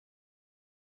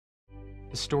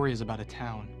The story is about a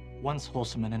town, once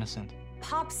wholesome and innocent.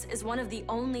 Pops is one of the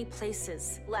only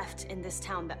places left in this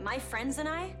town that my friends and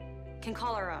I can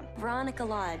call our own. Veronica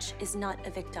Lodge is not a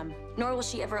victim, nor will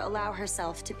she ever allow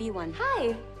herself to be one.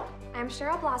 Hi, I'm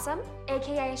Cheryl Blossom,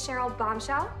 AKA Cheryl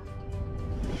Bombshell.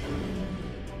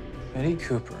 Betty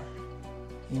Cooper,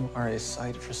 you are a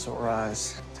sight for sore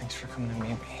eyes. Thanks for coming to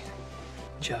meet me.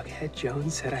 Jughead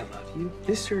Jones said I love you.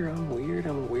 Mister, I'm weird,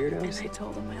 I'm a weirdo. And I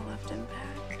told him I loved him back.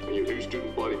 And your new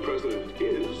student body president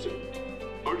is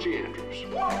Archie Andrews.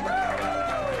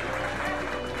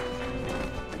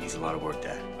 It needs a lot of work,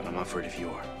 Dad, but I'm up for it if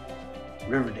you are.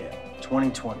 Riverdale,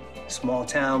 2020. Small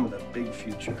town with a big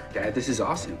future. Dad, this is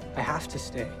awesome. I have to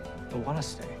stay. I want to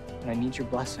stay, and I need your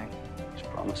blessing. Just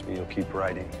promise me you'll keep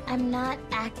writing. I'm not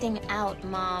acting out,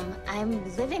 Mom. I'm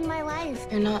living my life.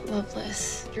 You're not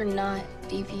loveless. You're not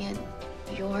deviant.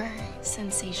 You're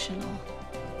sensational.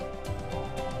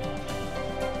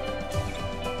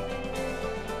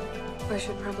 I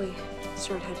should probably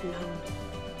start heading home.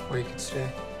 Or you can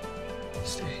stay.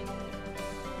 Stay.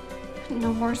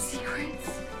 No more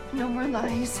secrets. No more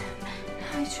lies.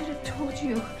 I should have told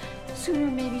you.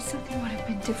 Sooner, maybe something would have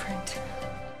been different.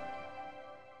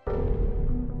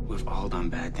 We've all done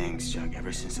bad things, Jug,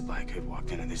 ever since the black kid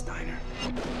walked into this diner.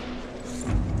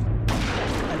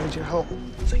 I need your help.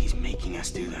 It's like he's making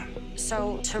us do them.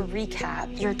 So, to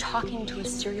recap, you're talking to a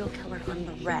serial killer on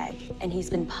the reg, and he's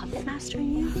been puppet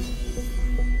mastering you?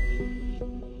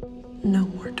 No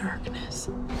more darkness.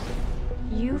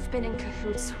 You've been in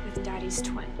cahoots with Daddy's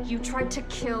twin. You tried to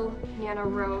kill Nana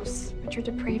Rose, but your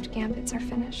depraved gambits are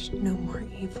finished. No more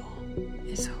evil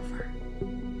is over.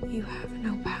 You have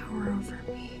no power over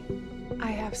me.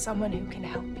 I have someone who can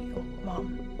help you,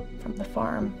 Mom, from the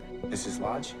farm. Mrs.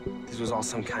 Lodge, this was all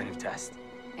some kind of test.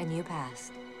 And you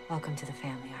passed. Welcome to the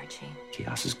family, Archie.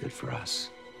 Chaos is good for us.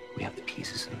 We have the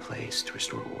pieces in place to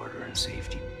restore order and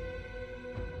safety.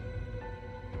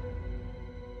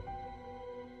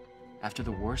 After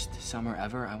the worst summer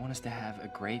ever, I want us to have a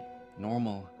great,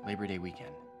 normal Labor Day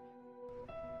weekend.